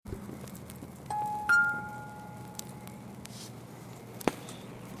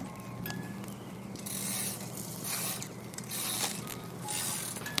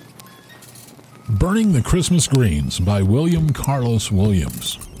Burning the Christmas Greens by William Carlos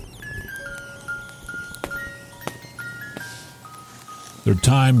Williams. Their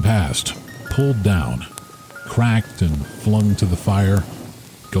time passed, pulled down, cracked and flung to the fire,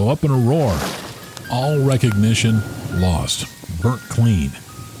 go up in a roar. All recognition lost, burnt clean.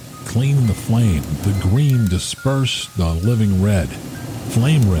 Clean in the flame, the green dispersed, the living red.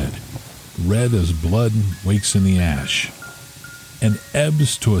 Flame red, red as blood wakes in the ash, and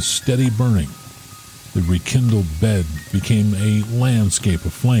ebbs to a steady burning. The rekindled bed became a landscape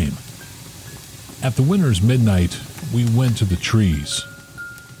of flame. At the winter's midnight, we went to the trees,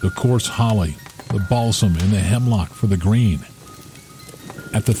 the coarse holly, the balsam, and the hemlock for the green.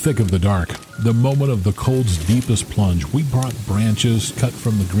 At the thick of the dark, the moment of the cold's deepest plunge, we brought branches cut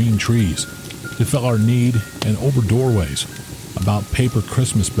from the green trees to fill our need, and over doorways, about paper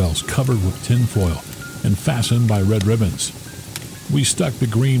Christmas bells covered with tinfoil and fastened by red ribbons. We stuck the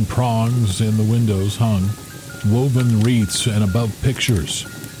green prongs in the windows hung, woven wreaths, and above pictures,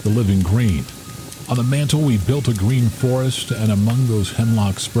 the living green. On the mantel we built a green forest, and among those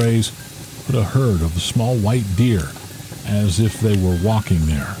hemlock sprays put a herd of small white deer, as if they were walking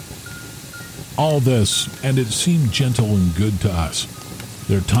there. All this, and it seemed gentle and good to us.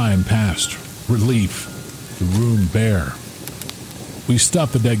 Their time passed, relief, the room bare. We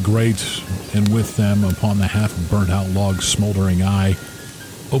stuffed the dead grate, and with them, upon the half-burnt-out log's smoldering eye,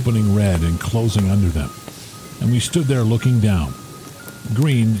 opening red and closing under them. And we stood there looking down.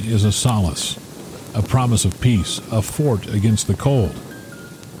 Green is a solace, a promise of peace, a fort against the cold.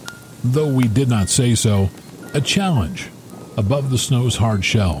 Though we did not say so, a challenge above the snow's hard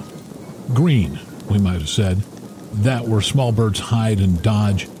shell. Green, we might have said, that where small birds hide and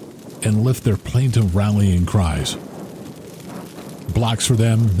dodge and lift their plaintive rallying cries. Blocks for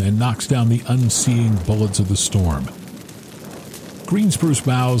them and knocks down the unseeing bullets of the storm. Green spruce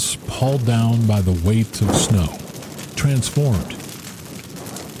boughs hauled down by the weight of snow, transformed.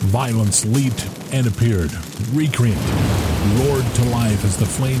 Violence leaped and appeared, recreant, roared to life as the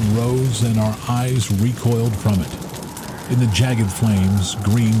flame rose and our eyes recoiled from it. In the jagged flames,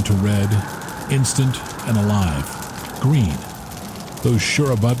 green to red, instant and alive. Green, those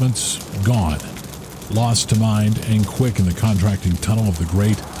sure abutments gone. Lost to mind and quick in the contracting tunnel of the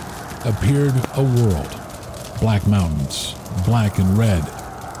great, appeared a world. Black mountains, black and red,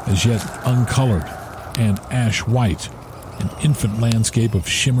 as yet uncolored, and ash white, an infant landscape of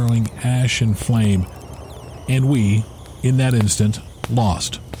shimmering ash and flame, and we, in that instant,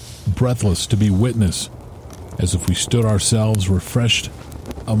 lost, breathless to be witness, as if we stood ourselves refreshed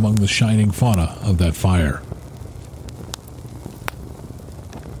among the shining fauna of that fire.